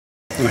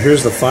Now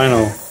here's the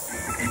final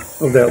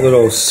of that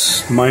little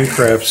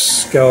Minecraft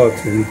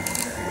skeleton.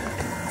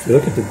 If you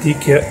look at the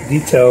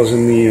details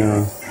in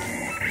the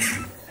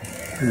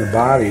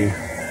body,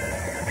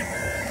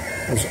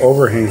 those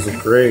overhangs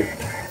look great.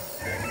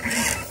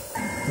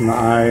 And the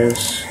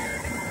eyes,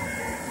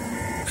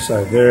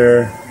 side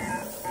there.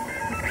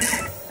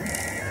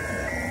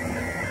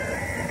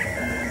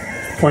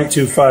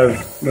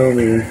 0.25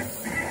 millimeter,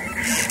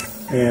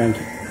 and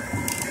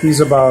he's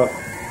about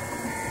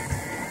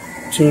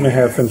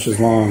 2.5 inches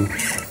long.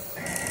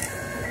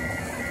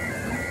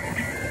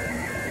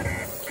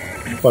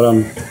 But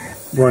I'm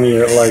running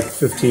it at like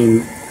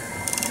 15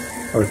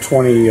 or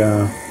 20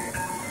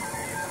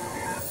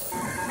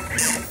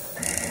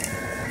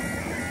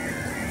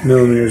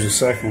 millimeters a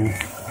second.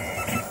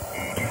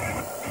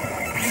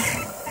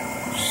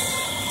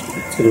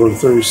 It's going to go to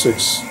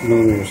 36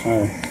 millimeters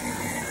high.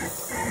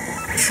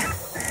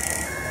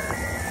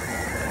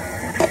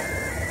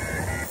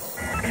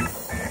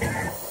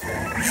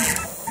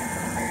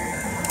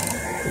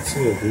 Let's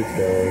see the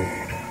detail.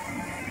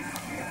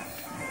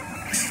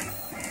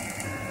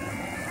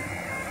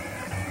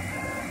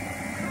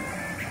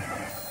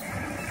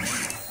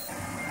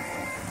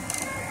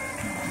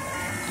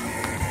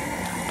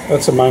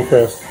 That's a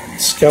Minecraft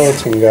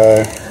skeleton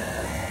guy.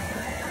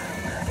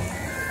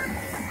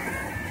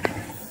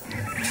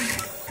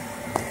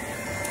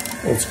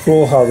 It's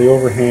cool how the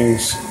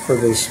overhangs for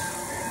this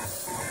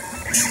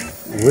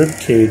rib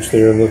cage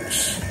there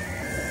looks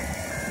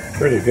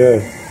pretty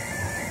good.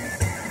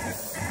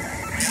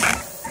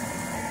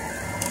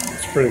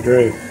 It's pretty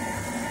great.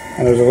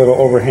 And there's a little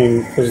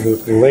overhang because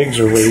the legs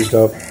are raised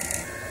up.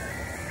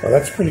 Well,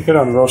 that's pretty good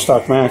on the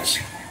Rostock Max.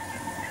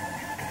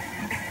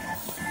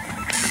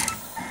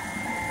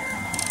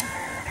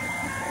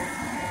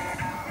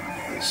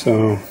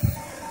 So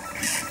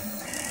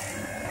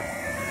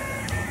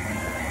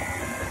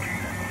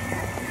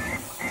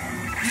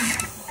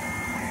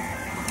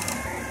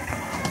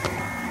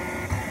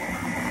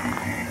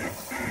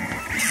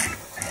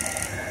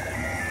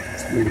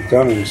it's going to be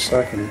done in a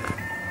second.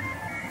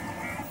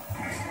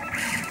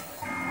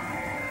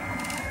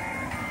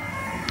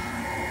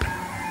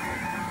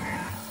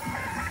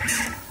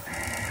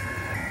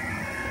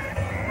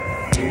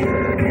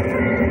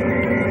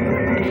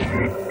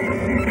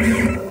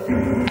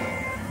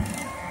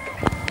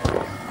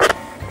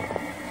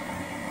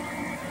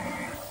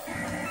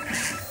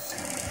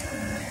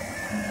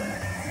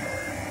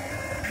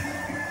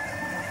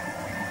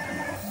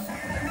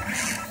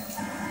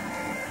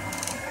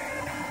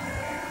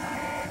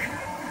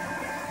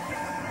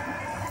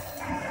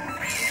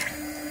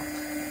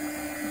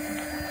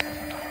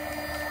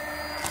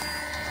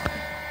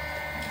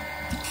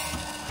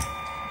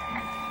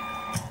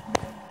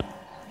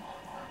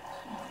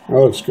 That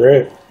looks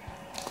great.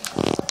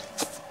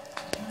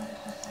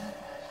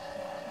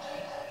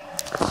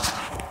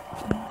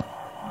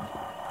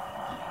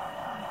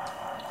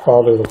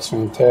 Quality looks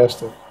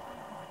fantastic.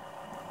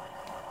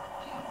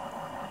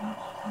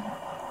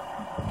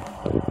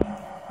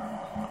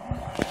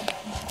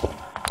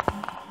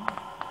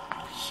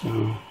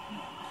 So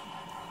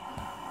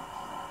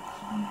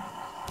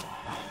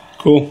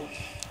cool.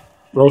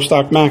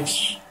 Rostock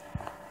Max.